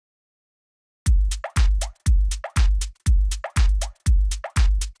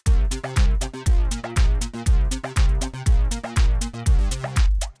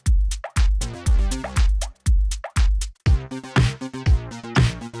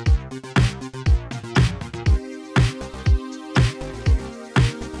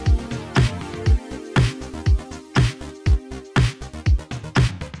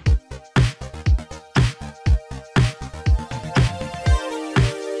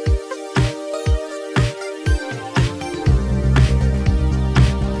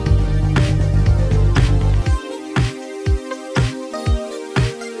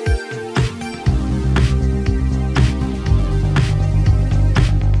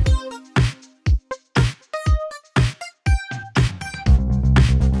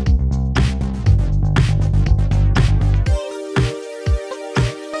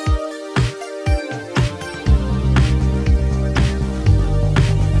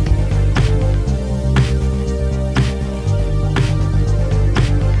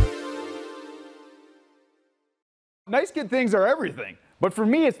nice kid things are everything. But for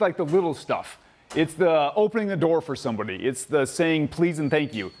me, it's like the little stuff. It's the opening the door for somebody. It's the saying please and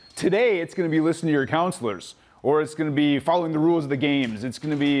thank you. Today, it's going to be listening to your counselors. Or it's going to be following the rules of the games. It's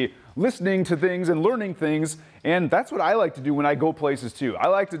going to be listening to things and learning things. And that's what I like to do when I go places too. I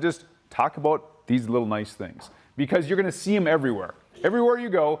like to just talk about these little nice things. Because you're going to see them everywhere. Everywhere you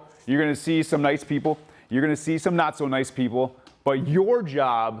go, you're going to see some nice people. You're going to see some not so nice people. But your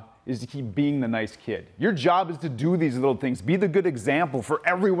job is to keep being the nice kid. Your job is to do these little things. Be the good example for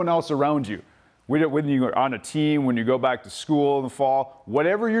everyone else around you. When you're on a team, when you go back to school in the fall,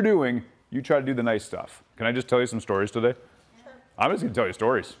 whatever you're doing, you try to do the nice stuff. Can I just tell you some stories today? Sure. I'm just going to tell you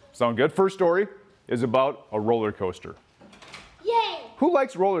stories. Sound good? First story is about a roller coaster. Yay! Who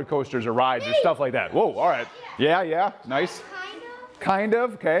likes roller coasters or rides or stuff like that? Whoa, all right. Yeah, nice. Kind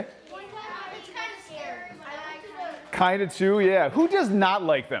of, okay. Kind of too, yeah. Who does not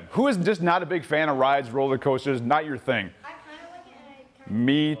like them? Who is just not a big fan of rides, roller coasters, not your thing? I kind of like it.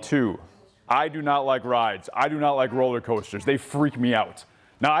 Me too. I do not like rides. I do not like roller coasters. They freak me out.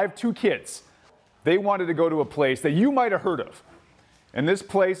 Now, I have 2 kids. They wanted to go to a place that you might have heard of. And this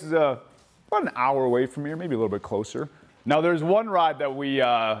place is about an hour away from here, maybe a little bit closer. Now, there's one ride that we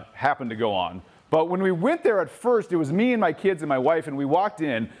happened to go on. But when we went there at first, it was me and my kids and my wife, and we walked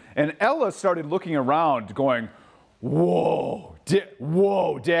in, and Ella started looking around going, whoa,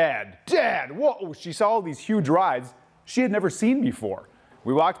 whoa, Dad, whoa. She saw all these huge rides she had never seen before.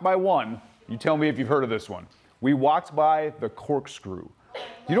 We walked by one. You tell me if you've heard of this one. We walked by the corkscrew.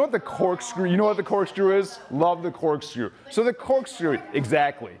 You know what the corkscrew is? Love the corkscrew. So the corkscrew,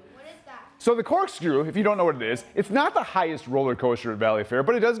 exactly. What is that? So the corkscrew, if you don't know what it is, it's not the highest roller coaster at Valley Fair,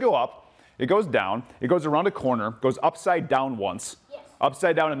 but it does go up. It goes down. It goes around a corner, goes upside down once,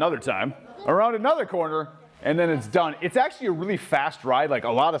 upside down another time, around another corner, and then it's done. It's actually a really fast ride, like a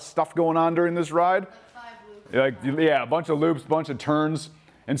lot of stuff going on during this ride. Yeah, a bunch of loops, bunch of turns.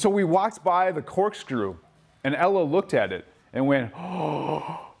 And so we walked by the corkscrew, and Ella looked at it and went,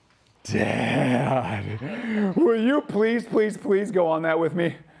 oh, Dad, will you please go on that with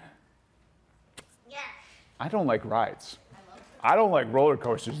me? Yeah. I don't like rides. I don't like roller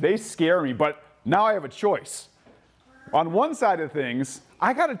coasters. They scare me, but now I have a choice. On one side of things,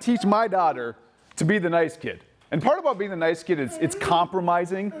 I got to teach my daughter to be the nice kid. And part about being the nice kid is it's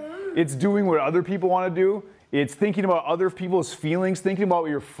compromising. It's doing what other people want to do. It's thinking about other people's feelings, thinking about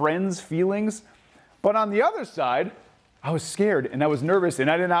your friends' feelings. But on the other side, I was scared and I was nervous and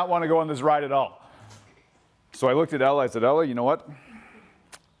I did not want to go on this ride at all. So I looked at Ella, I said, Ella, you know what?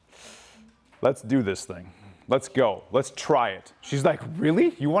 Let's do this thing. Let's go. Let's try it. She's like,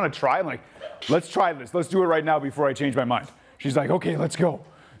 really? You want to try? I'm like, let's try this. Let's do it right now before I change my mind. She's like, okay, let's go.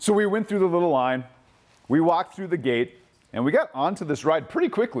 So we went through the little line. We walked through the gate and we got onto this ride pretty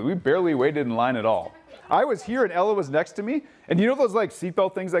quickly. We barely waited in line at all. I was here and Ella was next to me. And you know those like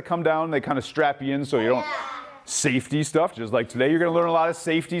seatbelt things that come down? They kind of strap you in so you don't... Safety stuff, just like today you're going to learn a lot of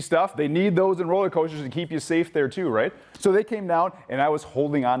safety stuff. They need those in roller coasters to keep you safe there too, right? So they came down and I was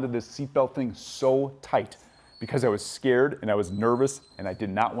holding onto this seatbelt thing so tight because I was scared and I was nervous and I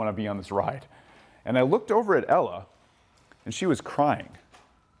did not want to be on this ride. And I looked over at Ella and she was crying,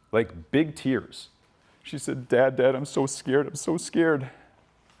 like big tears. She said, Dad, I'm so scared. I'm so scared.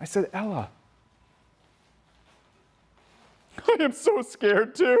 I said, Ella, I am so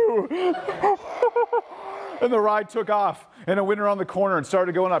scared too. And the ride took off, and it went around the corner and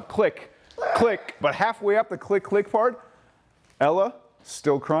started going up, click, click. But halfway up the click, click part, Ella,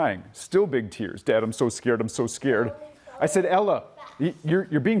 still crying, still big tears. Dad, I'm so scared, I'm so scared. I said, Ella,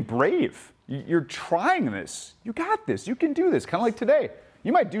 you're being brave. You're trying this. You got this, you can do this, kind of like today.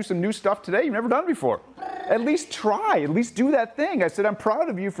 You might do some new stuff today you've never done before. At least try, at least do that thing. I said, I'm proud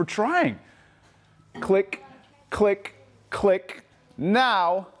of you for trying. Click, click, click.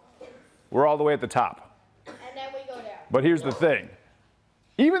 Now, we're all the way at the top. But here's the thing.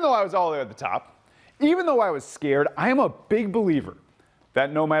 Even though I was all the way at the top, even though I was scared, I am a big believer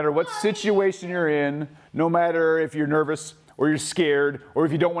that no matter what situation you're in, no matter if you're nervous or you're scared or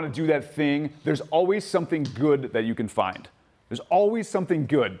if you don't want to do that thing, there's always something good that you can find. There's always something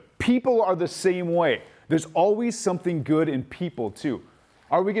good. People are the same way. There's always something good in people too.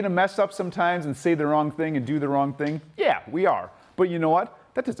 Are we going to mess up sometimes and say the wrong thing and do the wrong thing? Yeah, we are. But you know what?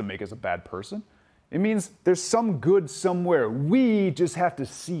 That doesn't make us a bad person. It means there's some good somewhere. We just have to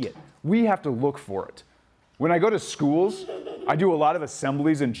see it. We have to look for it. When I go to schools, I do a lot of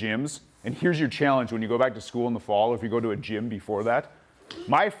assemblies and gyms. And here's your challenge when you go back to school in the fall, or if you go to a gym before that.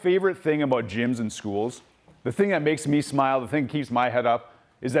 My favorite thing about gyms and schools, the thing that makes me smile, the thing that keeps my head up,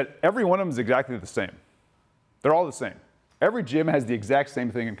 is that every one of them is exactly the same. They're all the same. Every gym has the exact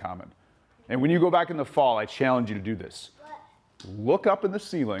same thing in common. And when you go back in the fall, I challenge you to do this. Look up in the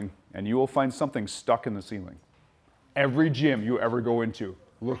ceiling, and you will find something stuck in the ceiling. Every gym you ever go into,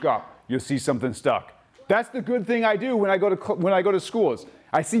 look up. You'll see something stuck. That's the good thing I do when I go to schools.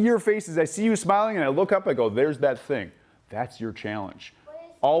 I see your faces, I see you smiling, and I look up, I go, there's that thing. That's your challenge.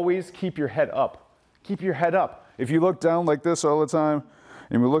 Always keep your head up. Keep your head up. If you look down like this all the time,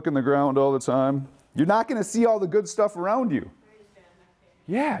 and we look in the ground all the time, you're not going to see all the good stuff around you.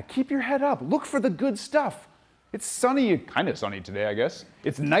 Yeah, keep your head up. Look for the good stuff. It's sunny, kind of sunny today, I guess.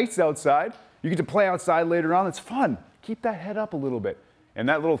 It's nice outside. You get to play outside later on. It's fun. Keep that head up a little bit. And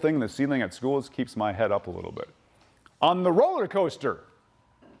that little thing in the ceiling at school keeps my head up a little bit. On the roller coaster,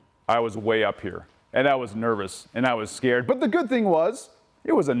 I was way up here. And I was nervous, and I was scared. But the good thing was,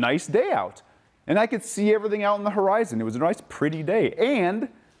 it was a nice day out. And I could see everything out on the horizon. It was a nice, pretty day. And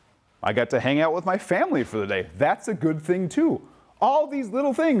I got to hang out with my family for the day. That's a good thing, too. All these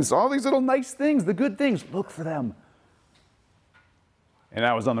little things, all these little nice things, the good things, look for them. And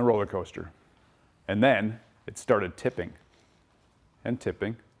I was on the roller coaster. And then it started tipping, and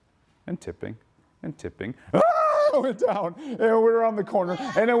tipping, and tipping, and tipping. Ah! It went down, and we were around the corner,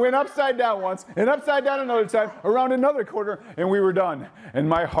 and it went upside down once, and upside down another time, around another corner, and we were done. And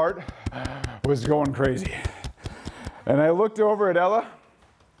my heart was going crazy. And I looked over at Ella,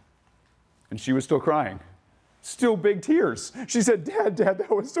 and she was still crying. Still big tears. She said, Dad, that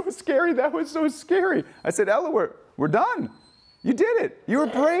was so scary. That was so scary. I said, Ella, we're done. You did it. You were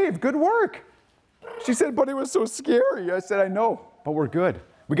brave. Good work. She said, but it was so scary. I said, I know, but we're good.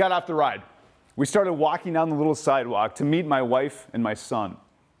 We got off the ride. We started walking down the little sidewalk to meet my wife and my son.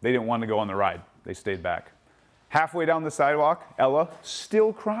 They didn't want to go on the ride. They stayed back. Halfway down the sidewalk, Ella,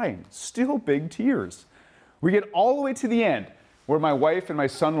 still crying, still big tears. We get all the way to the end where my wife and my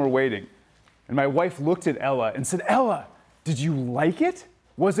son were waiting. And my wife looked at Ella and said, Ella, did you like it?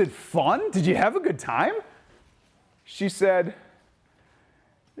 Was it fun? Did you have a good time? She said,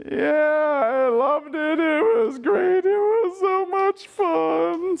 yeah, I loved it. It was great. It was so much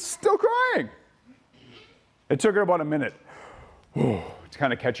fun. Still crying. It took her about a minute to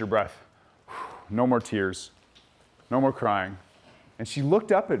kind of catch her breath. No more tears. No more crying. And she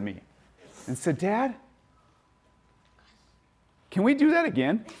looked up at me and said, Dad, can we do that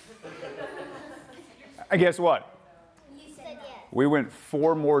again? And guess what? You said yes. We went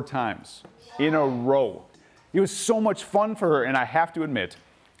 4 more times in a row. It was so much fun for her, and I have to admit,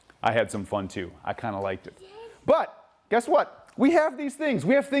 I had some fun too. I kind of liked it. But guess what? We have these things.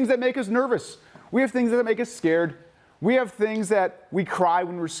 We have things that make us nervous. We have things that make us scared. We have things that we cry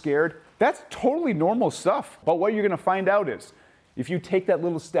when we're scared. That's totally normal stuff. But what you're going to find out is, if you take that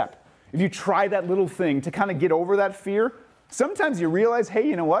little step, if you try that little thing to kind of get over that fear, sometimes you realize, hey,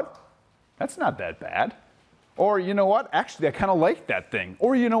 you know what? That's not that bad. Or you know what? Actually, I kind of like that thing.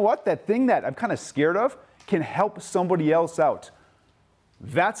 Or you know what? That thing that I'm kind of scared of can help somebody else out.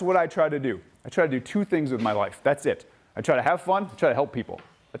 That's what I try to do. I try to do 2 things with my life. That's it. I try to have fun, I try to help people.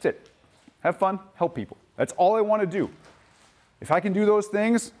 That's it. Have fun, help people. That's all I want to do. If I can do those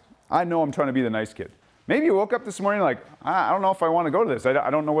things, I know I'm trying to be the nice kid. Maybe you woke up this morning like, I don't know if I want to go to this. I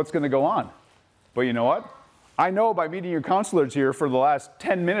don't know what's going to go on. But you know what? I know by meeting your counselors here for the last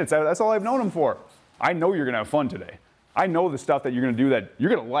 10 minutes, that's all I've known them for. I know you're going to have fun today. I know the stuff that you're going to do that you're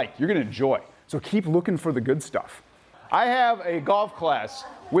going to like, you're going to enjoy. So keep looking for the good stuff. I have a golf class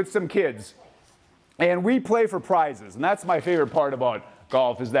with some kids, and we play for prizes. And that's my favorite part about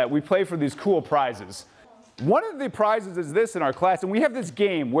golf, is that we play for these cool prizes. One of the prizes is this in our class, and we have this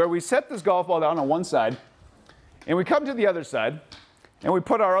game where we set this golf ball down on one side, and we come to the other side, and we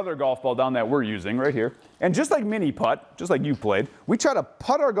put our other golf ball down that we're using right here. And just like mini putt, just like you played, we try to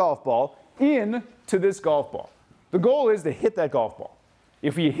putt our golf ball into this golf ball. The goal is to hit that golf ball.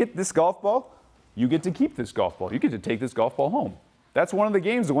 If you hit this golf ball, you get to keep this golf ball. You get to take this golf ball home. That's one of the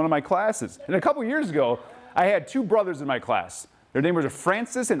games of one of my classes. And a couple years ago, I had 2 brothers in my class. Their names were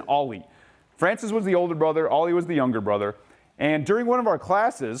Francis and Ollie. Francis was the older brother, Ollie was the younger brother. And during one of our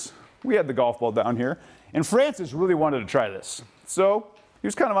classes, we had the golf ball down here, and Francis really wanted to try this. So he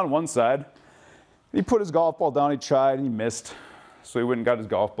was kind of on one side. He put his golf ball down, he tried, and he missed. So he went and got his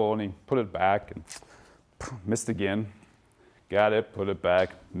golf ball, and he put it back, and missed again. Got it, put it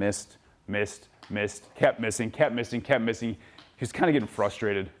back, missed, missed, missed, kept missing, kept missing, kept missing. He was kind of getting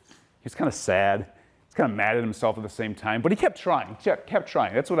frustrated. He was kind of sad. He was kind of mad at himself at the same time. But he kept trying, kept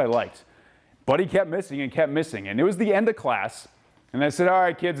trying. That's what I liked. But he kept missing and kept missing. And it was the end of class. And I said, all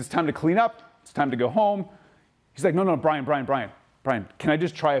right, kids, it's time to clean up. It's time to go home. He's like, no, Brian, can I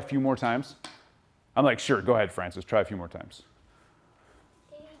just try a few more times? I'm like, sure, go ahead, Francis, try a few more times.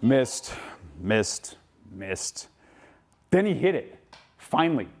 Missed, missed, missed. Then he hit it,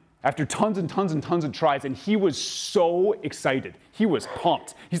 finally. after tons and tons and tons of tries, and he was so excited. He was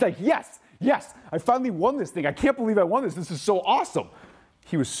pumped. He's like, yes, yes, I finally won this thing. I can't believe I won this. This is so awesome.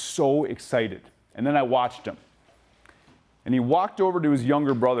 He was so excited. And then I watched him. And he walked over to his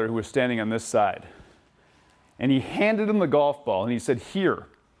younger brother who was standing on this side. And he handed him the golf ball and he said, here,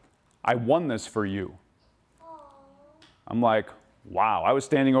 I won this for you. I'm like, wow. I was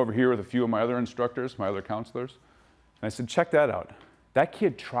standing over here with a few of my other instructors, my other counselors. And I said, check that out. That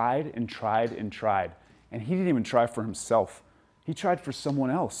kid tried and tried and tried. And he didn't even try for himself. He tried for someone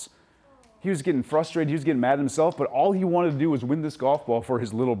else. He was getting frustrated. He was getting mad at himself. But all he wanted to do was win this golf ball for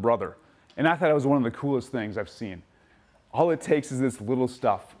his little brother. And I thought it was one of the coolest things I've seen. All it takes is this little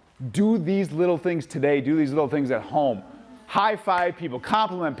stuff. Do these little things today. Do these little things at home. High five people,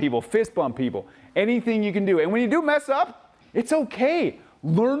 compliment people, fist bump people. Anything you can do. And when you do mess up, it's okay.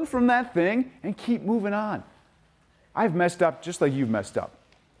 Learn from that thing and keep moving on. I've messed up just like you've messed up.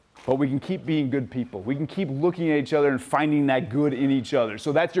 But we can keep being good people. We can keep looking at each other and finding that good in each other.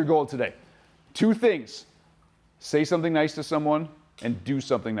 So that's your goal today. 2 things. Say something nice to someone and do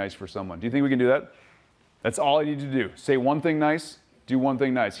something nice for someone. Do you think we can do that? That's all I need to do. Say one thing nice, do one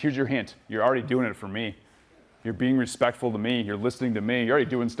thing nice. Here's your hint. You're already doing it for me. You're being respectful to me. You're listening to me. You're already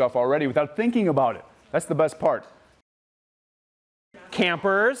doing stuff already without thinking about it. That's the best part.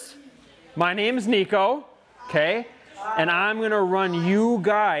 Campers, my name's Nico, okay? And I'm going to run you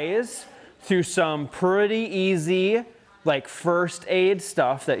guys through some pretty easy, like first aid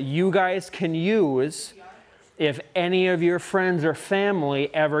stuff that you guys can use if any of your friends or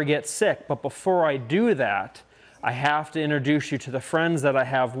family ever get sick. But before I do that, I have to introduce you to the friends that I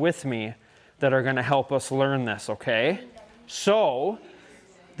have with me that are going to help us learn this, okay? So,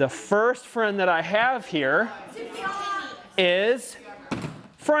 the first friend that I have here is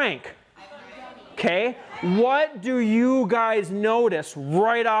Frank. Okay? What do you guys notice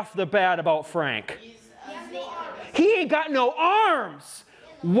right off the bat about Frank? He ain't got no arms.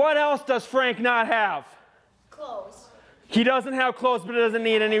 What else does Frank not have? Clothes. He doesn't have clothes, but he doesn't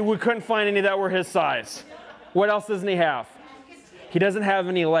need any. We couldn't find any that were his size. What else doesn't he have? He doesn't have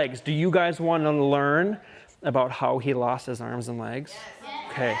any legs. Do you guys want to learn about how he lost his arms and legs?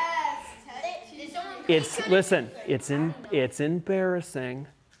 Okay. It's embarrassing.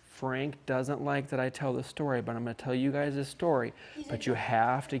 Frank doesn't like that I tell the story, but I'm going to tell you guys this story. But you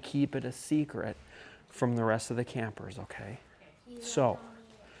have to keep it a secret from the rest of the campers, okay? So,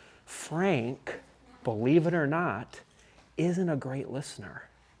 Frank, believe it or not, isn't a great listener.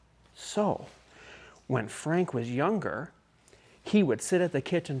 So, when Frank was younger, he would sit at the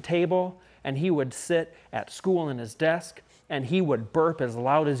kitchen table and he would sit at school in his desk and he would burp as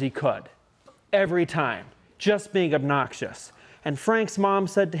loud as he could. Every time, just being obnoxious. And Frank's mom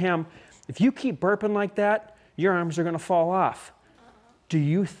said to him, if you keep burping like that, your arms are going to fall off. Do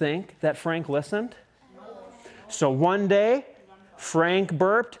you think that Frank listened? No. So one day, Frank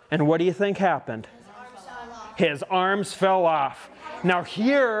burped, and what do you think happened? His arms fell off. Now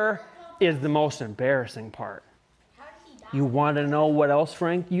here is the most embarrassing part. You want to know what else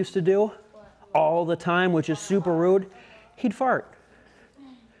Frank used to do? All the time, which is super rude. He'd fart.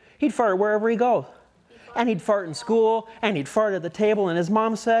 He'd fart wherever he goes. And he'd fart in school, and he'd fart at the table, and his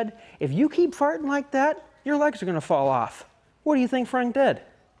mom said, if you keep farting like that, your legs are going to fall off. What do you think Frank did?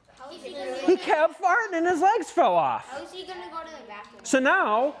 He kept farting, and his legs fell off. How is he going to go to the bathroom? So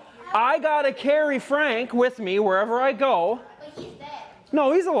now, I got to carry Frank with me wherever I go. But he's dead.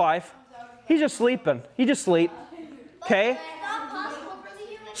 No, he's alive. He's just sleeping. He just sleep. Okay?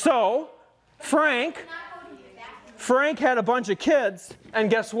 So, Frank had a bunch of kids, and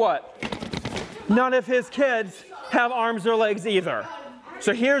guess what? None of his kids have arms or legs either.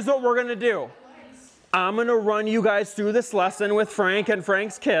 So here's what we're going to do. I'm going to run you guys through this lesson with Frank and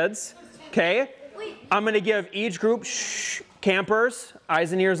Frank's kids. Okay? I'm going to give each group, campers,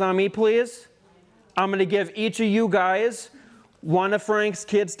 eyes and ears on me, please. I'm going to give each of you guys one of Frank's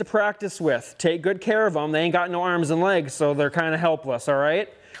kids to practice with. Take good care of them. They ain't got no arms and legs, so they're kind of helpless, all right?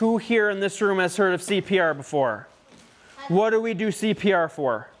 Who here in this room has heard of CPR before? What do we do CPR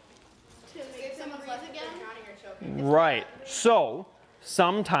for? Right. So,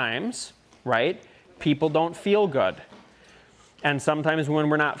 sometimes, right, people don't feel good. And sometimes when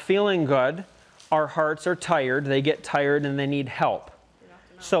we're not feeling good, our hearts are tired, they get tired, and they need help.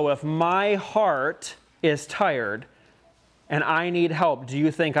 So if my heart is tired and I need help, do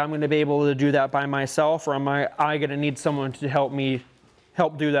you think I'm going to be able to do that by myself, or am I going to need someone to help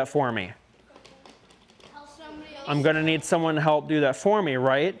do that for me? I'm going to need someone to help do that for me,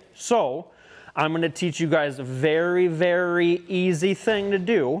 right? So, I'm going to teach you guys a very, very easy thing to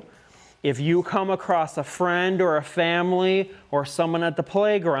do. If you come across a friend or a family or someone at the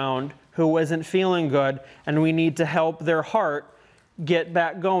playground who isn't feeling good and we need to help their heart get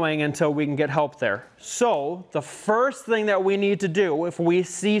back going until we can get help there. So the first thing that we need to do if we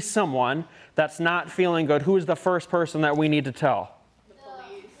see someone that's not feeling good, who's the first person that we need to tell? The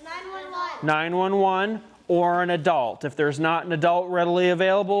police. 911. 911 or an adult. If there's not an adult readily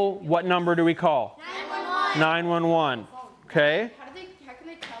available, what number do we call? 911. 911. Okay? How can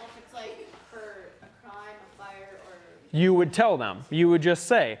they tell if it's like for a crime, a fire, or... You would tell them. You would just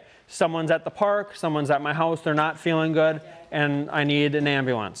say, someone's at the park, someone's at my house, they're not feeling good, and I need an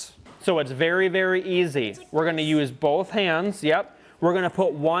ambulance. So it's very, very easy. We're going to use both hands. Yep. We're going to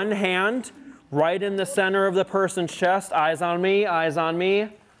put one hand right in the center of the person's chest. Eyes on me, eyes on me.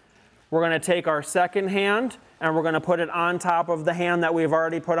 We're going to take our second hand and we're going to put it on top of the hand that we've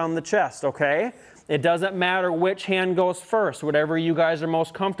already put on the chest, okay? It doesn't matter which hand goes first, whatever you guys are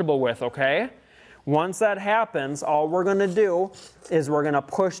most comfortable with, okay? Once that happens, all we're going to do is we're going to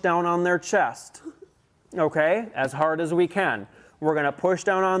push down on their chest, okay? As hard as we can. We're going to push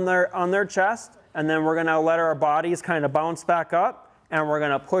down on their chest, and then we're going to let our bodies kind of bounce back up, and we're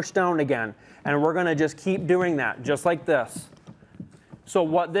going to push down again. And we're going to just keep doing that, just like this. So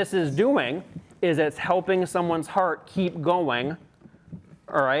what this is doing is it's helping someone's heart keep going,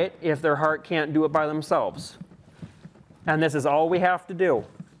 all right, if their heart can't do it by themselves. And this is all we have to do,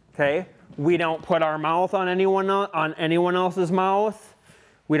 okay? We don't put our mouth on anyone else's mouth.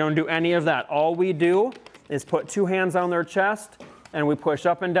 We don't do any of that. All we do is put two hands on their chest, and we push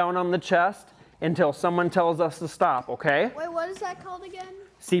up and down on the chest until someone tells us to stop, okay? Wait, what is that called again?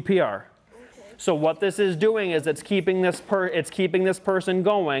 CPR. So what this is doing is it's keeping this person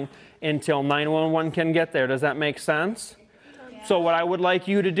going until 911 can get there. Does that make sense? Yeah. So what I would like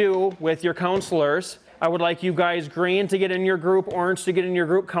you to do with your counselors, I would like you guys green to get in your group, orange to get in your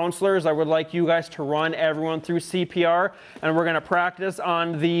group. Counselors, I would like you guys to run everyone through CPR, and we're going to practice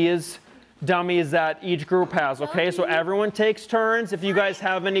on these dummies that each group has, okay? So everyone takes turns. If you guys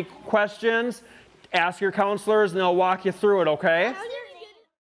have any questions, ask your counselors and they'll walk you through it, okay?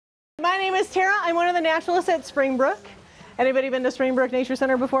 My name is Tara. I'm one of the naturalists at Springbrook. Anybody been to Springbrook Nature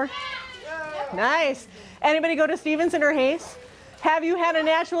Center before? Yeah. Nice. Anybody go to Stevenson or Hayes? Have you had a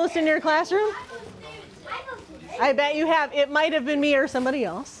naturalist in your classroom? I bet you have. It might have been me or somebody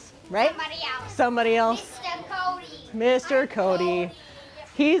else, right? Somebody else. Mr. Cody. Mr. Cody.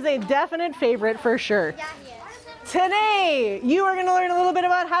 He's a definite favorite for sure. Today, you are going to learn a little bit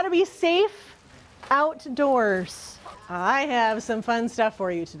about how to be safe outdoors. I have some fun stuff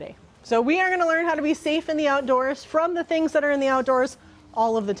for you today. So we are going to learn how to be safe in the outdoors from the things that are in the outdoors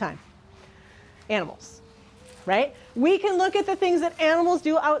all of the time. Animals, right? We can look at the things that animals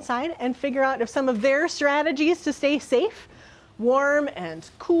do outside and figure out if some of their strategies to stay safe, warm and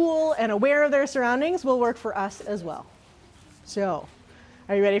cool and aware of their surroundings will work for us as well. So,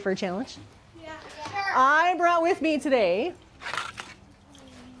 are you ready for a challenge? Yeah. Sure. I brought with me today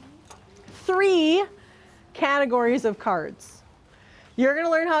 3 categories of cards. You're going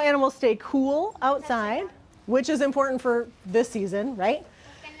to learn how animals stay cool outside, which is important for this season, right?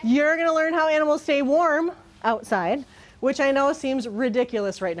 You're going to learn how animals stay warm outside, which I know seems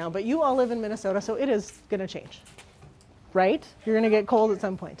ridiculous right now, but you all live in Minnesota, so it is going to change, right? You're going to get cold at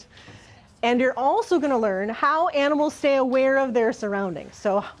some point. And you're also going to learn how animals stay aware of their surroundings.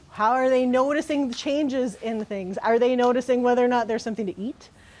 So how are they noticing the changes in things? Are they noticing whether or not there's something to eat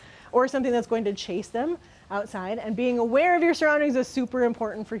or something that's going to chase them outside? And being aware of your surroundings is super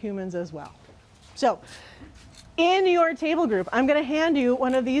important for humans as well. So in your table group, I'm going to hand you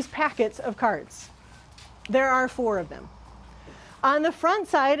one of these packets of cards. There are 4 of them. On the front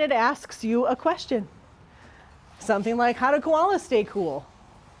side, it asks you a question. Something like, how do koalas stay cool?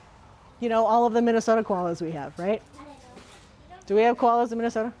 You know, all of the Minnesota koalas we have, right? Do we have koalas in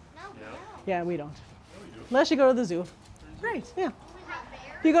Minnesota? No. Yeah, we don't. Unless you go to the zoo. Right, yeah.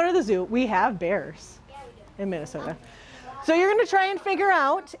 If you go to the zoo, we have bears in Minnesota. So you're going to try and figure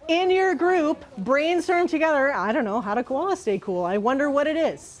out in your group, brainstorm together, I don't know, how do koalas stay cool? I wonder what it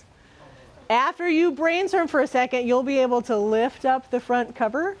is. After you brainstorm for a second, you'll be able to lift up the front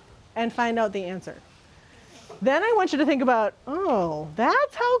cover and find out the answer. Then I want you to think about, oh,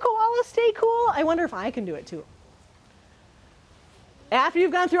 that's how koalas stay cool? I wonder if I can do it too. After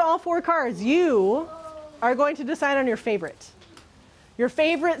you've gone through all 4 cards, you are going to decide on your favorite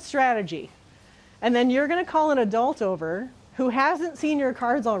strategy. And then you're going to call an adult over who hasn't seen your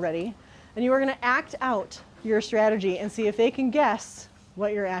cards already, and you are going to act out your strategy and see if they can guess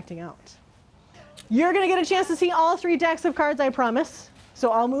what you're acting out. You're going to get a chance to see all 3 decks of cards, I promise. So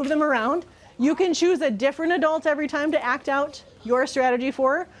I'll move them around. You can choose a different adult every time to act out your strategy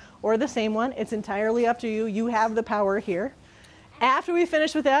for, or the same one. It's entirely up to you. You have the power here. After we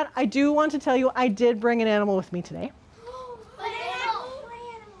finish with that, I do want to tell you I did bring an animal with me today.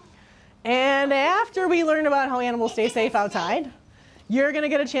 And after we learn about how animals stay safe outside, you're going to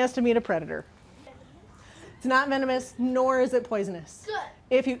get a chance to meet a predator. It's not venomous, nor is it poisonous. Good.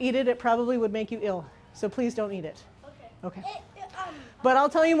 If you eat it, it probably would make you ill. So please don't eat it. Okay. Okay. But I'll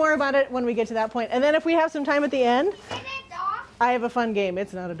tell you more about it when we get to that point. And then if we have some time at the end, I have a fun game.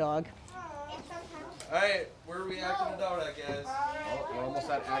 It's not a dog. All right, where are we acting it out at, guys? Oh, we're almost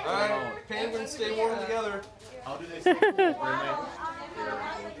at All acting right, out. penguins stay warm together. How do they stay cool? Really? What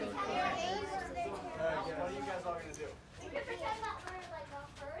are you guys all gonna do?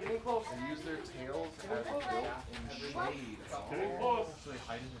 They use their tails as built-in shade. Getting close.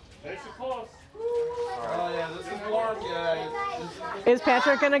 Nice and close. Oh yeah, this is warm, guys. Is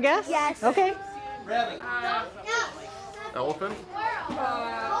Patrick going to guess? Yes. Okay. Rabbit. Elephant?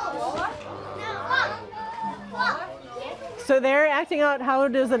 So they're acting out how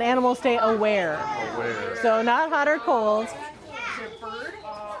does an animal stay aware. Aware. So not hot or cold.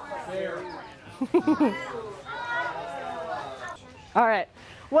 All right.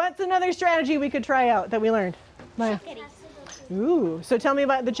 What's another strategy we could try out that we learned? Maya. Ooh. So tell me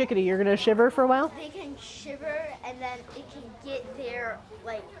about the chickadee. You're going to shiver for a while? They can shiver and then it can get their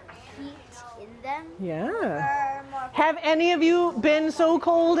like heat in them. Yeah. Have any of you been so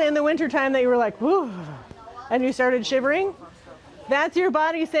cold in the wintertime that you were like, whoo, and you started shivering? That's your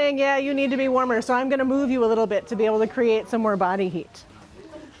body saying, yeah, you need to be warmer. So I'm going to move you a little bit to be able to create some more body heat.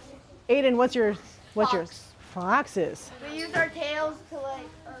 Aiden, what's yours? Foxes. We use our tails to like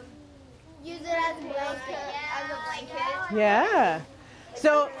use it as a blanket. Yeah.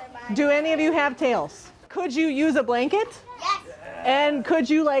 So do any of you have tails? Could you use a blanket? Yes. And could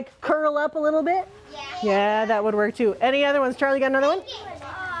you like curl up a little bit? Yeah. Yeah, that would work too. Any other ones? Charlie, got another one?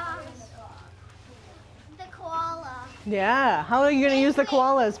 The koala. Yeah. How are you going to use the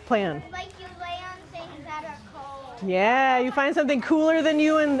koala's plan? Like you lay on things that are cold. Yeah, you find something cooler than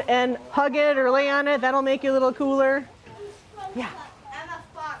you and hug it or lay on it. That'll make you a little cooler. Yeah. I'm a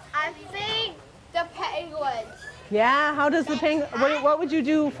fox. I think the penguins. Yeah, how does the penguin, what would you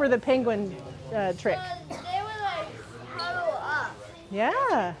do for the penguin trick? They would like huddle up.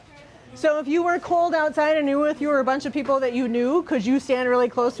 Yeah. So if you were cold outside and you were with a bunch of people that you knew, could you stand really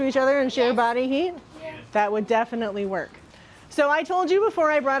close to each other and share body heat? Yeah. That would definitely work. So I told you before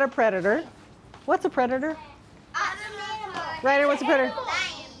I brought a predator. What's a predator? Ryder, what's a predator?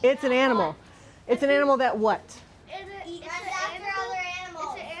 It's an animal. It's an animal that what? It's an animal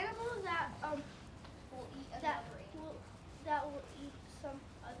that will eat some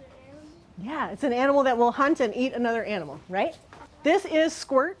other animal. Yeah, it's an animal that will hunt and eat another animal, right? This is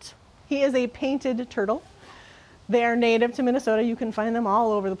Squirt. He is a painted turtle. They are native to Minnesota. You can find them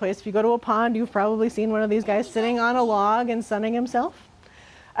all over the place. If you go to a pond, you've probably seen one of these guys sitting on a log and sunning himself.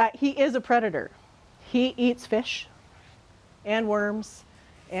 He is a predator. He eats fish and worms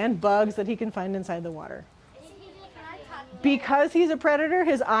and bugs that he can find inside the water. Because he's a predator,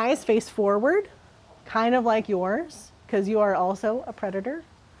 his eyes face forward, kind of like yours, because you are also a predator.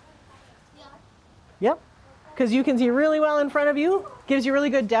 Yep. Because you can see really well in front of you, gives you really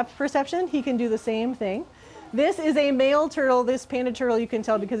good depth perception. He can do the same thing. This is a male turtle. This painted turtle, you can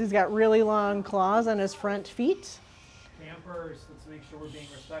tell because he's got really long claws on his front feet. Campers, let's make sure we're being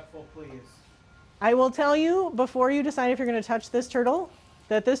respectful, please. I will tell you before you decide if you're going to touch this turtle,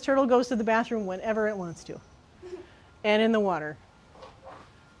 that this turtle goes to the bathroom whenever it wants to. And in the water.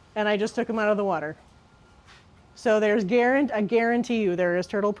 And I just took him out of the water. So I guarantee you there is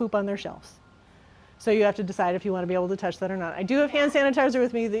turtle poop on their shelves. So you have to decide if you want to be able to touch that or not. I do have hand sanitizer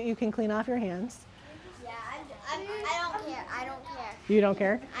with me that you can clean off your hands. Yeah, I don't care. I don't care. You don't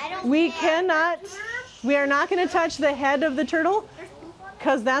care? I don't care. We are not going to touch the head of the turtle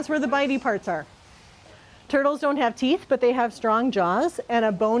because that's where the bitey parts are. Turtles don't have teeth, but they have strong jaws and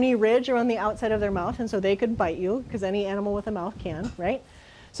a bony ridge around the outside of their mouth, and so they could bite you because any animal with a mouth can, right?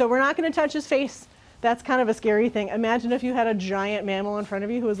 So we're not going to touch his face. That's kind of a scary thing. Imagine if you had a giant mammal in front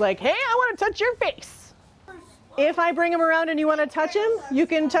of you who was like, hey, I want to touch your face. If I bring him around and you want to touch him, you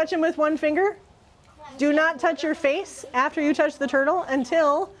can touch him with one finger. Do not touch your face after you touch the turtle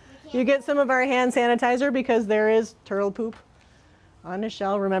until you get some of our hand sanitizer because there is turtle poop on his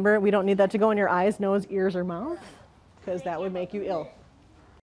shell. Remember, we don't need that to go in your eyes, nose, ears, or mouth because that would make you ill.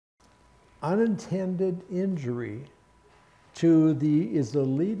 Unintended injury is the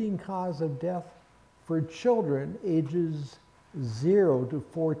leading cause of death for children ages 0 to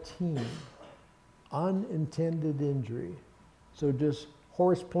 14. Unintended injury. So just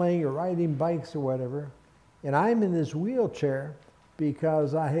horse playing or riding bikes or whatever, And I'm in this wheelchair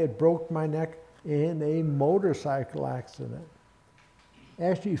because I had broke my neck in a motorcycle accident.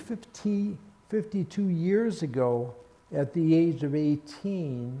 Actually, 52 years ago, at the age of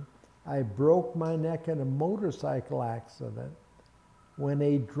 18, I broke my neck in a motorcycle accident when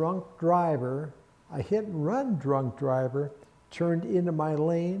a drunk driver, a hit-and-run drunk driver, turned into my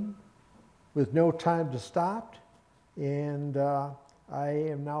lane with no time to stop, and I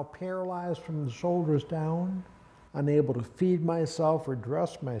am now paralyzed from the shoulders down, unable to feed myself or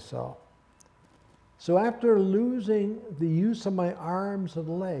dress myself. So after losing the use of my arms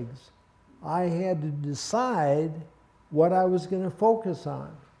and legs, I had to decide what I was going to focus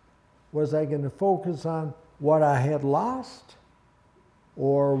on. Was I going to focus on what I had lost,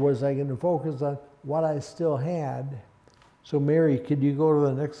 or was I going to focus on what I still had? So Mary, could you go to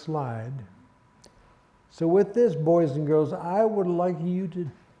the next slide? So with this, boys and girls, I would like you to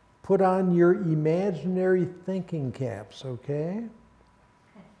put on your imaginary thinking caps, okay?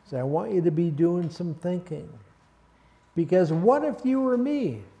 So I want you to be doing some thinking. Because what if you were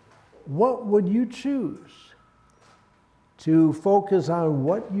me? What would you choose? To focus on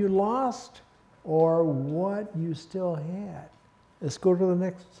what you lost or what you still had? Let's go to the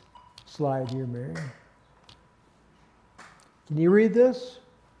next slide here, Mary. Can you read this?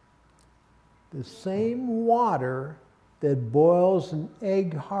 The same water that boils an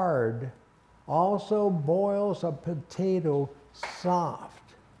egg hard also boils a potato soft.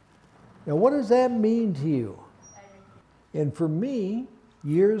 Now, what does that mean to you? And for me,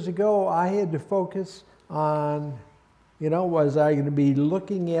 years ago, I had to focus on, was I going to be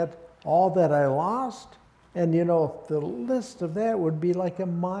looking at all that I lost? And, the list of that would be like a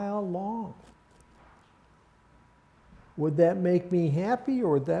mile long. Would that make me happy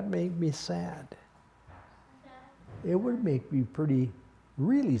or would that make me sad? It would make me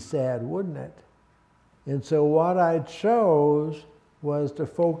really sad, wouldn't it? And so what I chose was to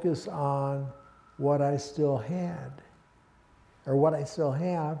focus on what I still had, or what I still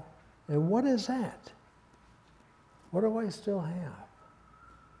have. And what is that? What do I still have?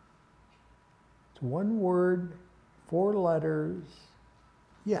 It's one word, 4 letters.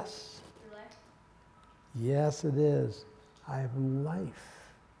 Yes. Yes, it is. I have life.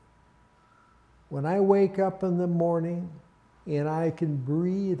 When I wake up in the morning and I can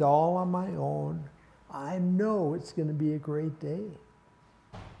breathe all on my own, I know it's going to be a great day.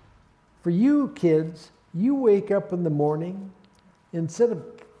 For you kids, you wake up in the morning, instead of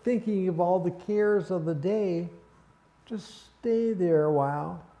thinking of all the cares of the day, just stay there a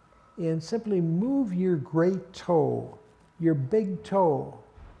while and simply move your great toe, your big toe.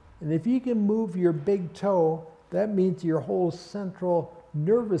 And if you can move your big toe, that means your whole central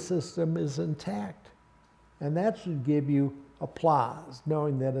nervous system is intact. And that should give you applause,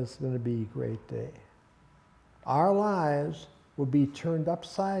 knowing that it's going to be a great day. Our lives would be turned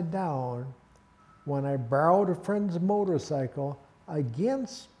upside down when I borrowed a friend's motorcycle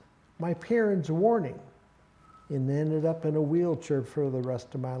against my parents' warning and ended up in a wheelchair for the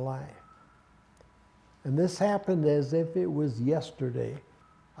rest of my life. And this happened as if it was yesterday.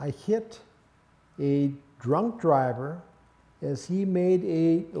 I hit a drunk driver as he made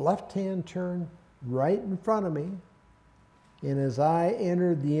a left-hand turn right in front of me. And as I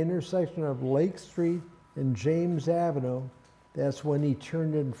entered the intersection of Lake Street and James Avenue, that's when he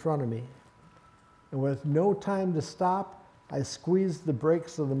turned in front of me. And with no time to stop, I squeezed the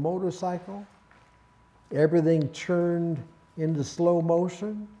brakes of the motorcycle. Everything turned into slow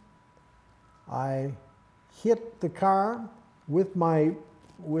motion. I hit the car with my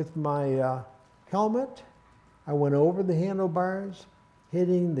helmet. I went over the handlebars,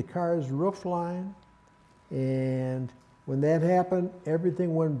 hitting the car's roof line. And when that happened,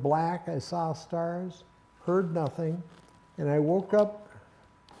 everything went black. I saw stars, heard nothing. And I woke up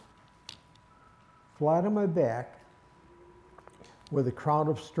flat on my back with a crowd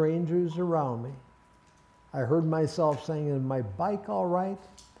of strangers around me. I heard myself saying, "Is my bike all right?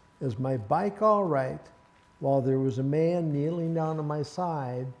 Is my bike all right?" While there was a man kneeling down on my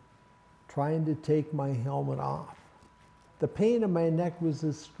side trying to take my helmet off. The pain in my neck was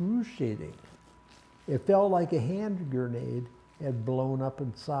excruciating. It felt like a hand grenade had blown up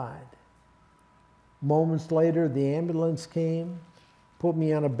inside. Moments later, the ambulance came, put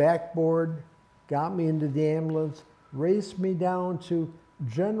me on a backboard, got me into the ambulance, raced me down to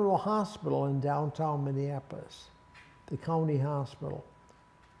General Hospital in downtown Minneapolis, the county hospital.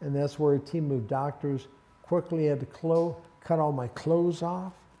 And that's where a team of doctors quickly had to cut all my clothes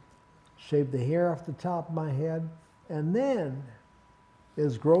off, shave the hair off the top of my head, and then,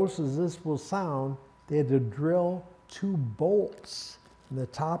 as gross as this will sound, they had to drill 2 bolts in the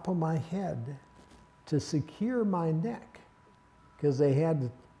top of my head to secure my neck because they had to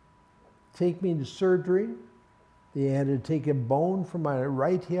take me to surgery. They had to take a bone from my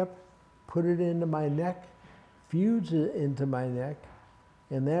right hip, put it into my neck, fuse it into my neck,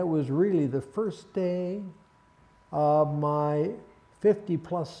 and that was really the first day of my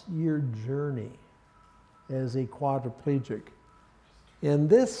 50-plus year journey as a quadriplegic. And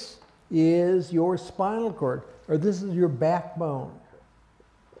this is your spinal cord, or this is your backbone.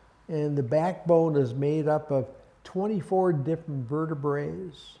 And the backbone is made up of 24 different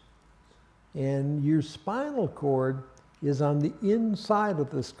vertebrae. And your spinal cord is on the inside of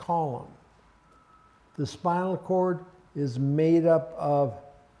this column. The spinal cord is made up of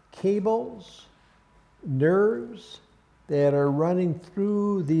cables, nerves that are running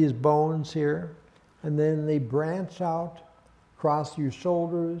through these bones here, and then they branch out across your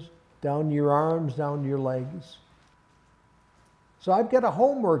shoulders, down your arms, down your legs. So I've got a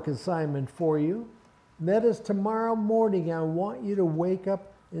homework assignment for you, and that is tomorrow morning I want you to wake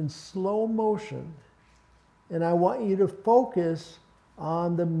up in slow motion, and I want you to focus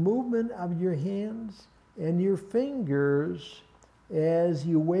on the movement of your hands and your fingers as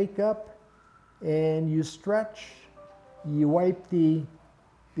you wake up and you stretch, you wipe the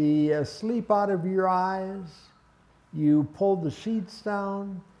sleep out of your eyes, you pull the sheets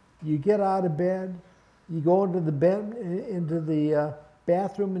down, you get out of bed, you go into the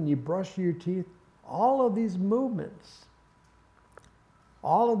bathroom and you brush your teeth. All of these movements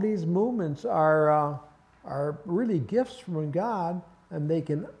are really gifts from God, and they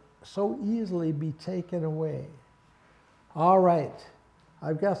can so easily be taken away. All right,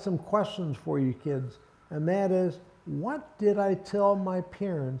 I've got some questions for you kids, and that is, what did I tell my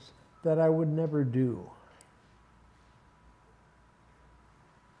parents that I would never do?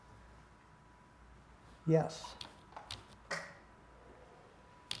 Yes.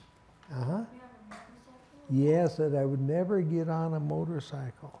 Yes, that I would never get on a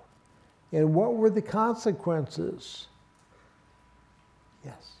motorcycle. And what were the consequences?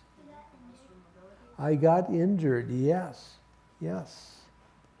 Yes. I got injured, yes. Yes.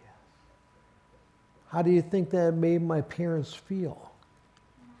 Yes. How do you think that made my parents feel?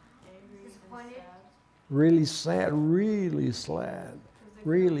 Disappointed. Really sad, really sad,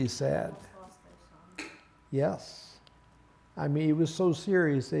 really sad. Yes. I mean, it was so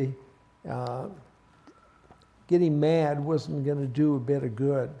serious. They, getting mad wasn't going to do a bit of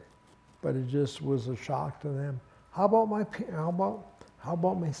good, but it just was a shock to them. How about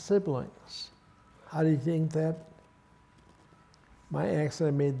my siblings? How do you think that my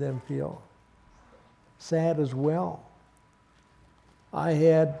accident made them feel? Sad as well. I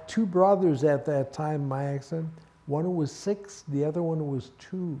had two brothers at that time in my accident. One was 6, the other one was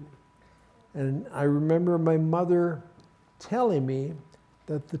 2. And I remember my mother telling me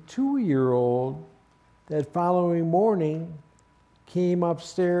that the 2-year-old that following morning came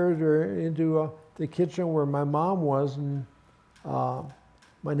upstairs or into the kitchen where my mom was, and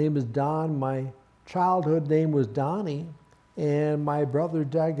my name is Don. My childhood name was Donnie, and my brother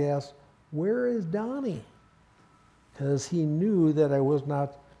Doug asked, "Where is Donnie?" Because he knew that I was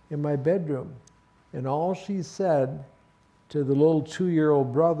not in my bedroom. And all she said to the little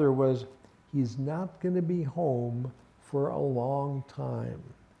 2-year-old brother was, "He's not going to be home for a long time."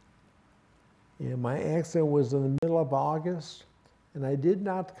 And my accident was in the middle of August, and I did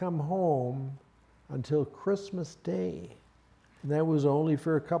not come home until Christmas Day. And that was only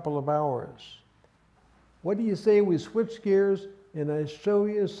for a couple of hours. What do you say we switch gears and I show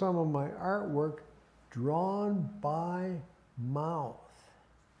you some of my artwork drawn by mouth?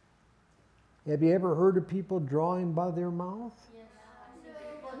 Have you ever heard of people drawing by their mouth? Yes.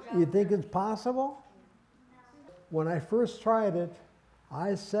 You think it's possible? When I first tried it,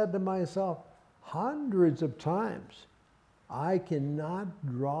 I said to myself hundreds of times, I cannot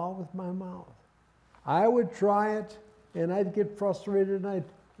draw with my mouth. I would try it and I'd get frustrated and I'd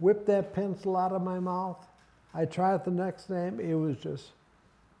whip that pencil out of my mouth. I'd try it the next time. It was just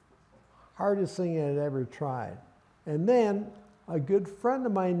hardest thing I'd ever tried. And then a good friend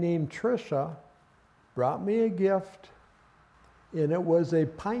of mine named Tricia brought me a gift, and it was a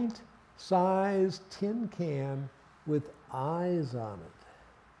pint-sized tin can with eyes on it.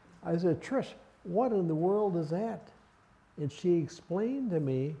 I said, "Trish, what in the world is that?" And she explained to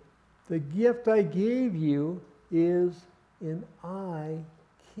me, "The gift I gave you is an eye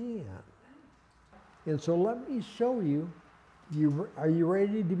can." And so let me show you. Are you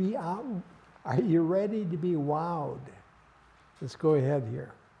ready to be out? Are you ready to be wowed? Let's go ahead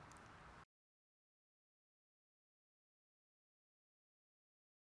here.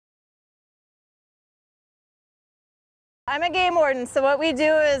 I'm a game warden, so what we do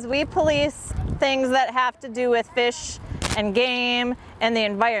is we police things that have to do with fish and game and the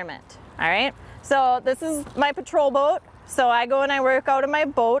environment, all right? So this is my patrol boat. So I go and I work out of my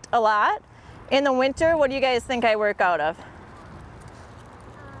boat a lot. In the winter, what do you guys think I work out of?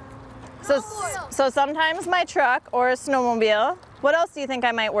 So sometimes my truck or a snowmobile. What else do you think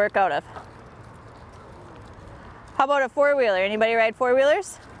I might work out of? How about a four-wheeler? Anybody ride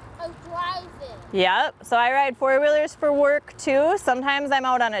four-wheelers? Driving. Yep, so I ride four-wheelers for work too. Sometimes I'm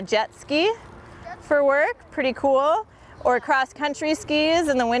out on a jet ski for work, pretty cool. Or cross-country skis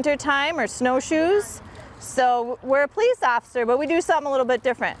in the winter time, or snowshoes. So we're a police officer, but we do something a little bit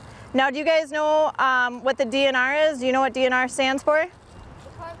different. Now, do you guys know what the DNR is? Do you know what DNR stands for?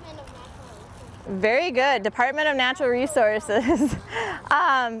 Department of Natural Resources. Very good, Department of Natural Resources.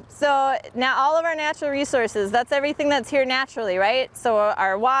 So now all of our natural resources, that's everything that's here naturally, right? So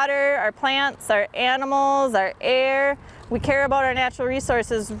our water, our plants, our animals, our air, we care about our natural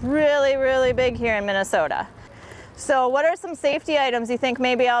resources really, really big here in Minnesota. So what are some safety items you think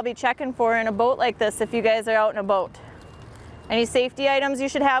maybe I'll be checking for in a boat like this if you guys are out in a boat? Any safety items you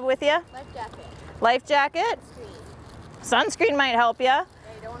should have with you? Life jacket. Life jacket? Sunscreen might help you. Yeah,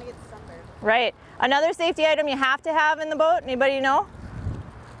 you don't want to get sunburned. Right. Another safety item you have to have in the boat, anybody know?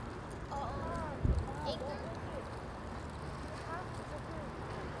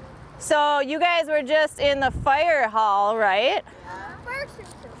 So you guys were just in the fire hall, right?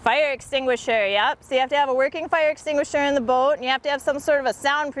 Fire extinguisher, yep. So you have to have a working fire extinguisher in the boat, and you have to have some sort of a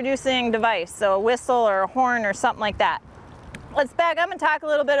sound producing device, so a whistle or a horn or something like that. Let's back up and talk a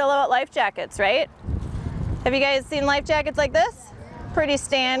little bit about life jackets, right? Have you guys seen life jackets like this? Pretty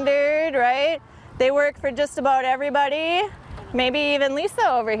standard, right? They work for just about everybody. Maybe even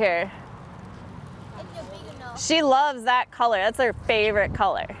Lisa over here. She loves that color. That's her favorite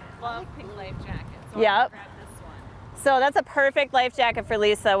color. Love pink life jacket. So Yep. grab this one. So that's a perfect life jacket for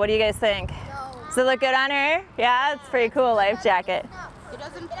Lisa. What do you guys think? Does it look good on her? Yeah, it's a pretty cool life jacket. It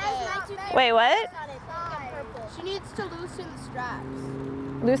doesn't fit. Wait, what? She needs to loosen the straps.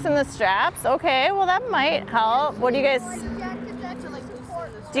 Loosen the straps? Okay, well that might help. What do you guys,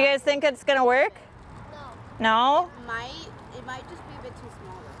 do you guys think it's gonna work? No? It might just be a bit too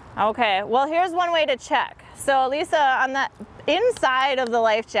small. Okay, well here's one way to check. So Lisa, on the inside of the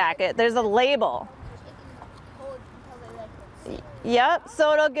life jacket, there's a label. Yep,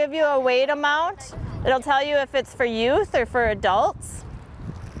 so it'll give you a weight amount. It'll tell you if it's for youth or for adults.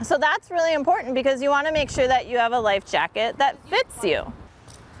 So that's really important because you want to make sure that you have a life jacket that fits you.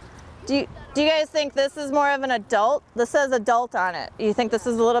 Do you guys think this is more of an adult? This says adult on it. You think this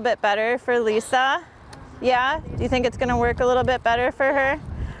is a little bit better for Lisa? Yeah? Do you think it's going to work a little bit better for her?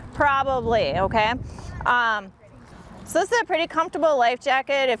 Probably, okay? So this is a pretty comfortable life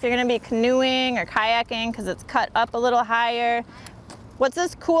jacket if you're going to be canoeing or kayaking because it's cut up a little higher. What's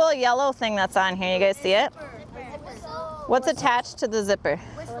this cool yellow thing that's on here? You guys see it? What's attached to the zipper?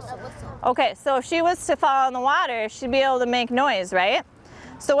 Okay, so if she was to fall in the water, she'd be able to make noise, right?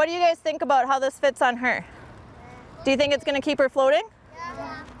 So what do you guys think about how this fits on her? Do you think it's going to keep her floating?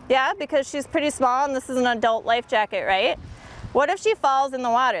 Yeah, because she's pretty small and this is an adult life jacket, right? What if she falls in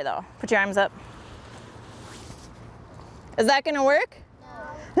the water though? Put your arms up. Is that going to work?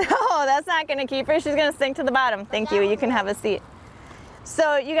 No. No, that's not going to keep her. She's going to sink to the bottom. Thank you. You can have a seat.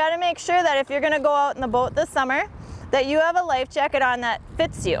 So you got to make sure that if you're going to go out in the boat this summer, that you have a life jacket on that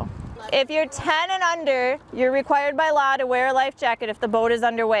fits you. If you're 10 and under, you're required by law to wear a life jacket if the boat is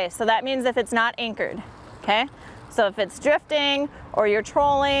underway. So that means if it's not anchored, okay? So if it's drifting or you're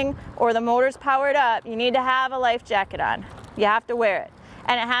trolling or the motor's powered up, you need to have a life jacket on. You have to wear it.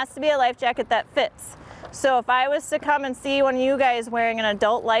 And it has to be a life jacket that fits. So if I was to come and see one of you guys wearing an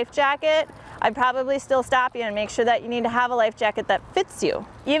adult life jacket, I'd probably still stop you and make sure that you need to have a life jacket that fits you.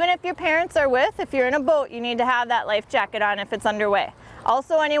 Even if your parents are with, if you're in a boat, you need to have that life jacket on if it's underway.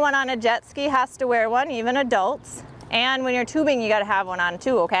 Also, anyone on a jet ski has to wear one, even adults. And when you're tubing, you gotta have one on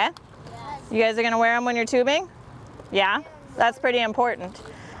too, okay? Yes. You guys are gonna wear them when you're tubing? Yeah? That's pretty important.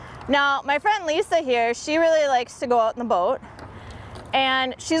 Now, my friend Lisa here, she really likes to go out in the boat.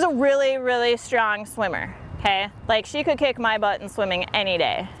 And she's a really, really strong swimmer, okay? Like, she could kick my butt in swimming any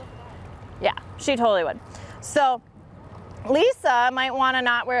day. Yeah, she totally would. So, Lisa might wanna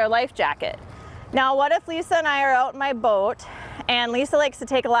not wear a life jacket. Now, what if Lisa and I are out in my boat, and Lisa likes to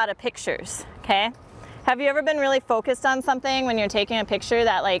take a lot of pictures, okay? Have you ever been really focused on something when you're taking a picture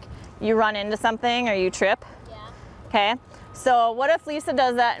that, like, you run into something or you trip? Yeah. Okay, so what if Lisa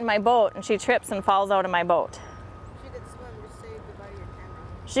does that in my boat and she trips and falls out of my boat?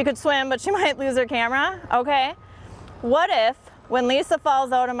 She could swim, but she might lose her camera. Okay. What if, when Lisa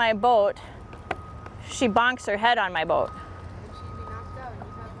falls out of my boat, she bonks her head on my boat.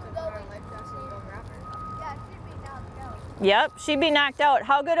 Yep, she'd be knocked out.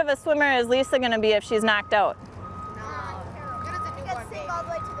 How good of a swimmer is Lisa gonna be if she's knocked out?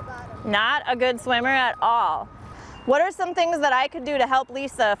 Not a good swimmer at all. What are some things that I could do to help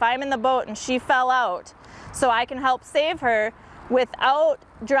Lisa if I'm in the boat and she fell out so I can help save her without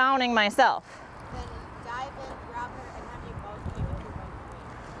drowning myself? Then dive in, grab her, and have you both keep it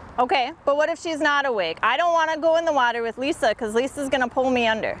 2 feet. Okay, but what if she's not awake? I don't want to go in the water with Lisa because Lisa's gonna pull me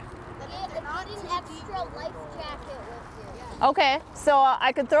under. Need an extra life jacket with you. Okay, so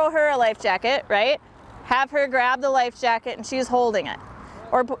I could throw her a life jacket, right? Have her grab the life jacket and she's holding it.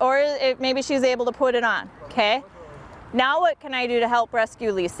 Or maybe she's able to put it on, okay? Now what can I do to help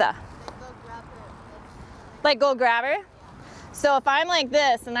rescue Lisa? Like go grab her? So if I'm like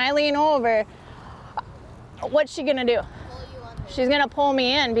this and I lean over, what's she gonna do? She's gonna pull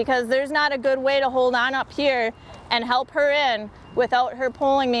me in because there's not a good way to hold on up here and help her in without her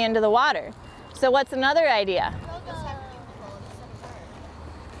pulling me into the water. So what's another idea?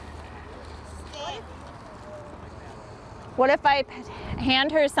 What if I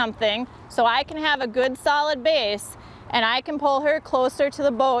hand her something so I can have a good solid base and I can pull her closer to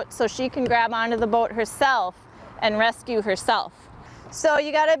the boat so she can grab onto the boat herself and rescue herself? So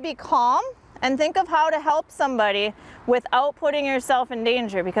you gotta be calm and think of how to help somebody without putting yourself in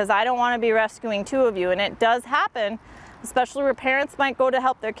danger, because I don't wanna be rescuing two of you, and it does happen, especially where parents might go to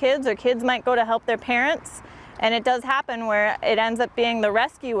help their kids or kids might go to help their parents, and it does happen where it ends up being the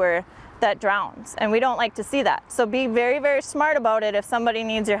rescuer that drowns, and we don't like to see that. So be very, very smart about it if somebody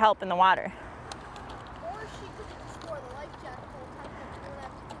needs your help in the water. Or she could just wear the life jacket the whole time because you wouldn't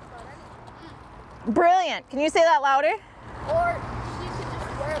have to think about anything. Brilliant. Can you say that louder? Or she could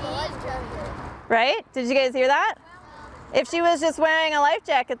just wear the life jacket. Right? Did you guys hear that? If she was just wearing a life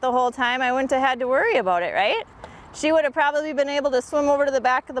jacket the whole time, I wouldn't have had to worry about it, right? She would have probably been able to swim over to the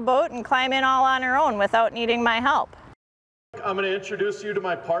back of the boat and climb in all on her own without needing my help. I'm going to introduce you to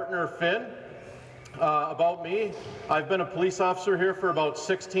my partner, Finn. About me, I've been a police officer here for about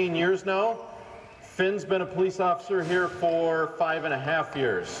 16 years now. Finn's been a police officer here for 5.5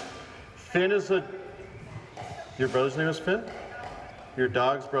 years. Finn is your brother's name is Finn? Your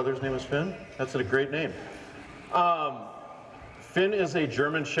dog's brother's name is Finn? That's a great name. Finn is a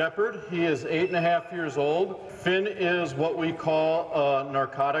German Shepherd. He is 8.5 years old. Finn is what we call a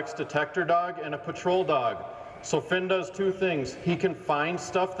narcotics detector dog and a patrol dog. So Finn does two things. He can find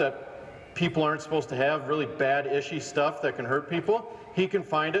stuff that people aren't supposed to have, really bad, ishy stuff that can hurt people. He can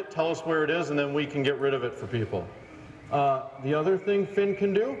find it, tell us where it is, and then we can get rid of it for people. The other thing Finn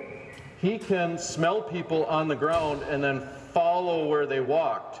can do, he can smell people on the ground and then follow where they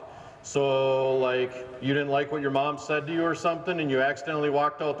walked. So like you didn't like what your mom said to you or something and you accidentally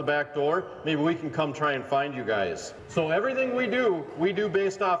walked out the back door, maybe we can come try and find you guys. So everything we do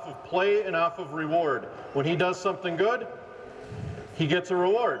based off of play and off of reward. When he does something good, he gets a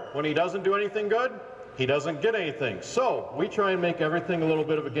reward. When he doesn't do anything good, he doesn't get anything. So we try and make everything a little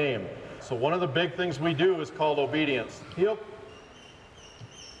bit of a game. So one of the big things we do is called obedience. Heel.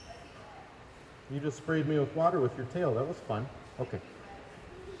 You just sprayed me with water with your tail. That was fun. Okay.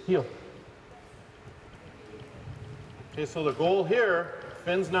 Heel. Okay, so the goal here,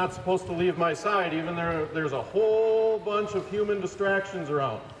 Finn's not supposed to leave my side, even there's a whole bunch of human distractions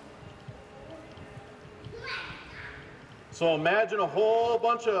around. So imagine a whole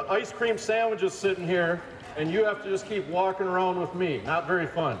bunch of ice cream sandwiches sitting here, and you have to just keep walking around with me. Not very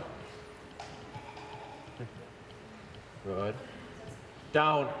fun. Good.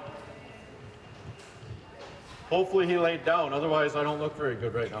 Down. Hopefully he laid down, otherwise I don't look very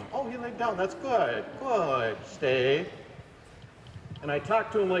good right now. Oh, he laid down, that's good, good. Stay. And I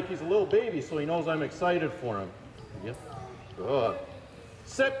talk to him like he's a little baby so he knows I'm excited for him. Yep, good.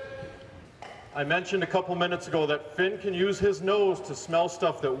 Sit. I mentioned a couple minutes ago that Finn can use his nose to smell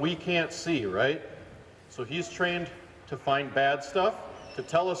stuff that we can't see, right? So he's trained to find bad stuff, to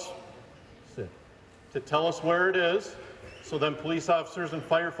tell us, sit, to tell us where it is, so then police officers and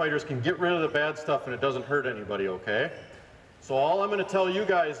firefighters can get rid of the bad stuff and it doesn't hurt anybody, okay? So all I'm going to tell you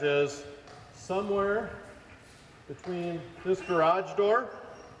guys is somewhere between this garage door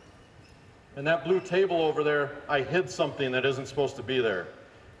and that blue table over there, I hid something that isn't supposed to be there.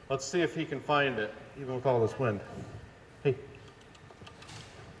 Let's see if he can find it, even with all this wind. Hey,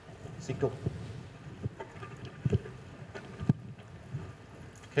 see, go.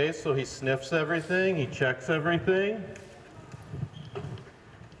 Okay, so he sniffs everything, he checks everything.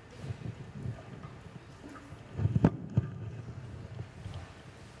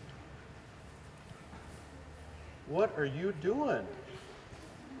 What are you doing?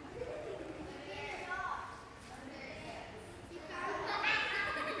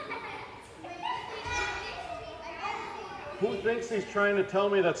 Who thinks he's trying to tell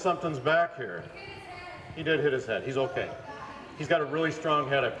me that something's back here? He did hit his head. He's okay. He's got a really strong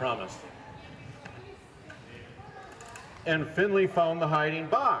head, I promise. And Fridley found the hiding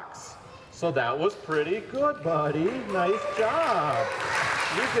box. So that was pretty good, buddy. Nice job.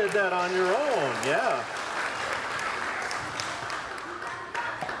 You did that on your own, yeah.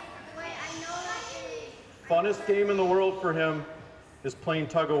 Wait, I know that. Funnest game in the world for him is playing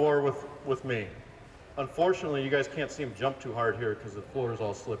tug of war with me. Unfortunately, you guys can't see him jump too hard here because the floor is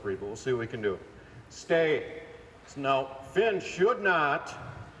all slippery, but we'll see what we can do. Stay. So now, Finn should not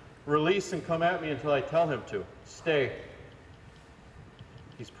release and come at me until I tell him to. Stay.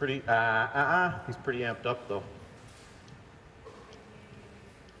 He's pretty, he's pretty amped up though.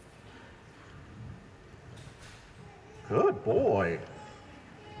 Good boy.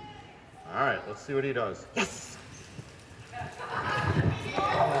 All right, let's see what he does. Yes!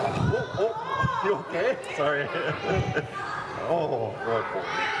 Oh, you okay? Sorry. Oh, good boy.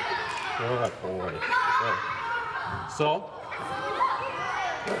 Good boy. Good. So,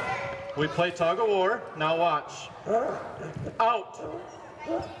 we play tug of war. Now watch. Out.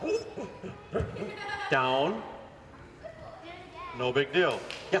 Down. No big deal.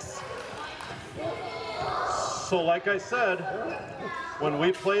 Yes. So like I said, when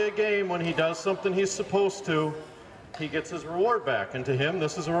we play a game, when he does something he's supposed to, he gets his reward back. And to him,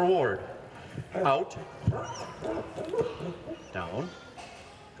 this is a reward. Out. Down.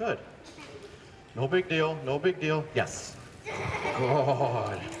 Good. No big deal. No big deal. Yes.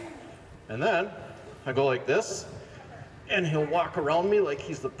 Good. And then I go like this, and he'll walk around me like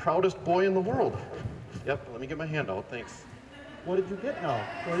he's the proudest boy in the world. Yep, let me get my hand out, thanks. What did you get now?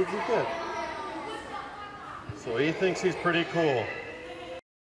 What did you get? So he thinks he's pretty cool.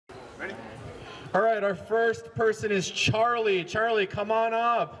 Ready? All right, our first person is Charlie. Charlie, come on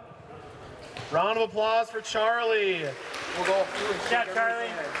up. Round of applause for Charlie. We'll go through. Good job, Charlie.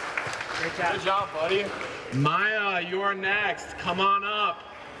 Great job. Good job, buddy. Maya, you're next. Come on up.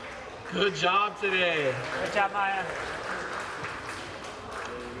 Good job today. Good job, Maya.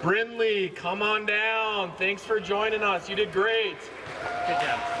 Fridley, come on down. Thanks for joining us. You did great. Good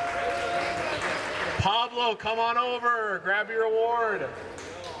job. Pablo, come on over. Grab your award.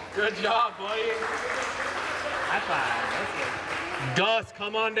 Good job, buddy. High five. That's good. Gus,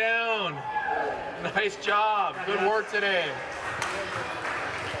 come on down. Nice job. Good work today.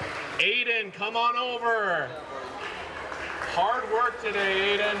 Aiden, come on over. Hard work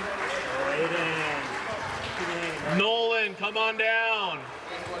today, Aiden. Aiden. Nolan, come on down.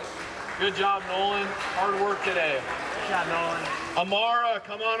 Good job, Nolan. Hard work today. Good job, Nolan. Amara,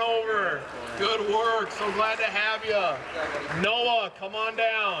 come on over. Good work. So glad to have you. Noah, come on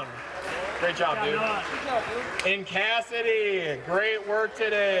down. Great job, dude. And Cassidy, great work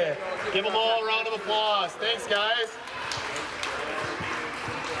today. Give them all a round of applause. Thanks, guys.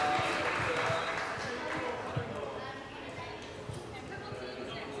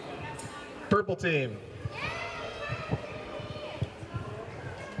 Purple team.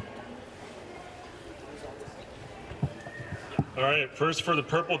 All right, first for the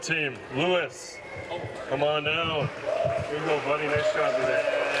purple team, Lewis. Come on down. Here you go, buddy. Nice job today.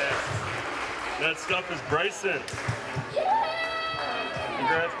 Next up is Bryson.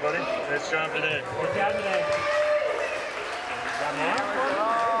 Congrats, buddy. Nice job today. Good job today.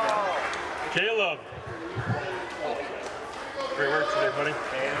 Caleb. Great work today, buddy.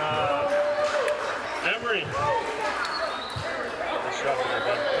 Emery. Nice job today,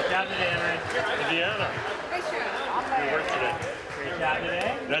 buddy. Good job today, Emery. Indiana. Great work today. Great job today.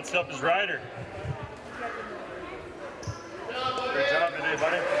 Next up is Ryder. Great job today,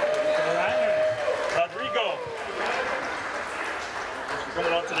 buddy. Rodrigo. Thanks for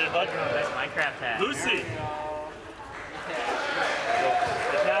coming out today, bud. Nice Minecraft hat. Lucy.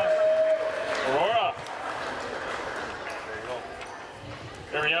 Good job. Aurora.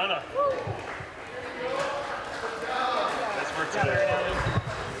 There you go. Ariana. Nice work today.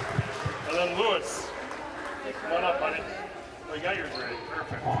 And then Lewis. Come on up, buddy. Oh, you got yours ready.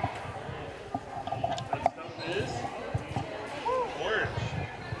 Perfect. Next up is Orange.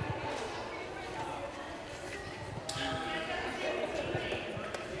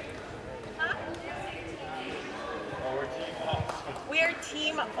 We are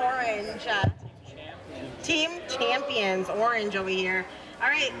Team Orange. Team Champions, Orange over here. All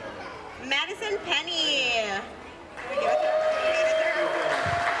right, Madison Penny. Can we give it to her? Can we give it to her?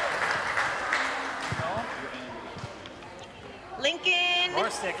 Lincoln. More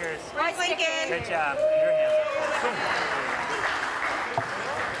stickers. Where's Lincoln? Good job. Your hands up.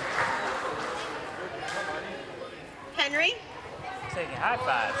 Henry. Taking high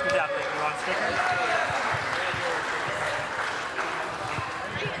fives. Good job, Lincoln. You want stickers?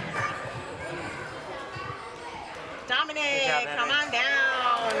 right, come on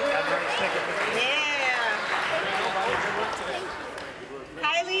down. Yeah.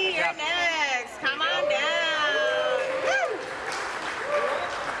 Kylie, you're next. Come on down. Woo.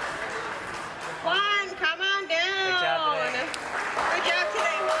 Juan, come on down. Good job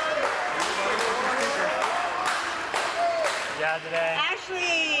today, Juan. Good job today.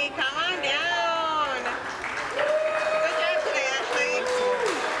 Ashley, come on down. Good job today, Ashley.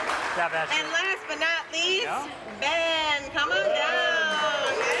 Good job, Ashley. And last but not least, Ben, come on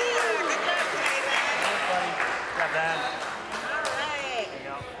down. Yeah, good job today, Ben. Thanks, buddy. Good job, Ben. All right. There you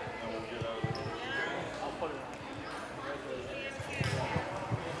go.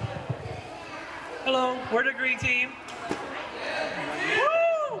 Hello, we're the green team.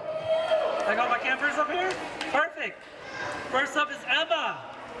 Woo! I got my campers up here? Perfect. First up is Emma.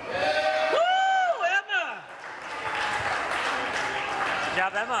 Woo! Emma! Good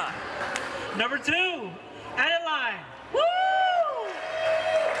job, Emma. Number 2, Adeline. Woo!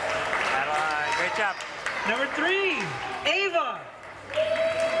 Adeline, great job. Number 3, Ava.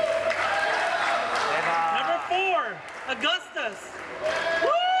 Ava. Number 4, Augustus. Woo!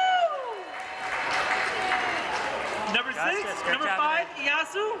 Number 6, number 5,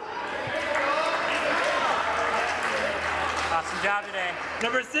 Iyasu. Awesome job today.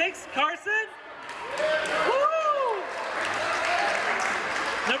 Number 6, Carson. Woo!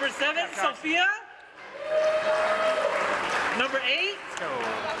 Number 7, Sophia. Number 8,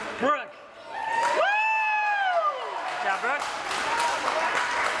 Brooke. Woo! Good job, Brooke.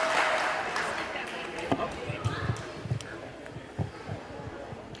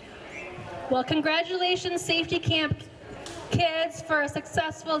 Well, congratulations, Safety Camp kids, for a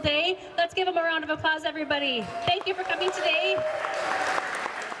successful day. Let's give them a round of applause, everybody. Thank you for coming today.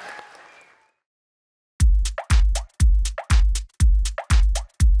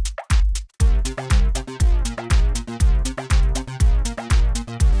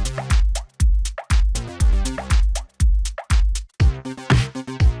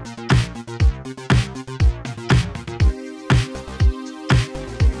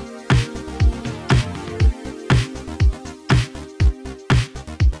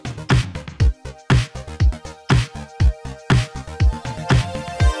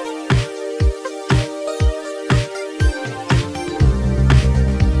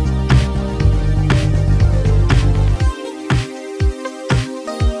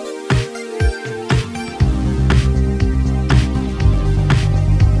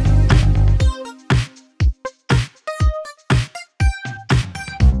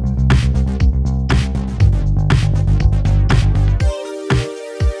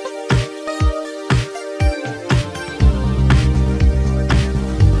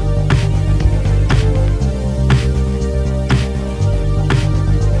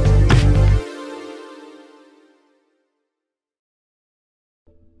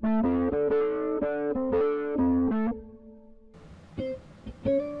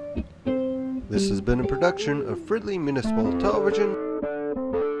 This has been a production of Fridley Municipal Television.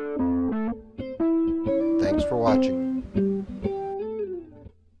 Thanks for watching.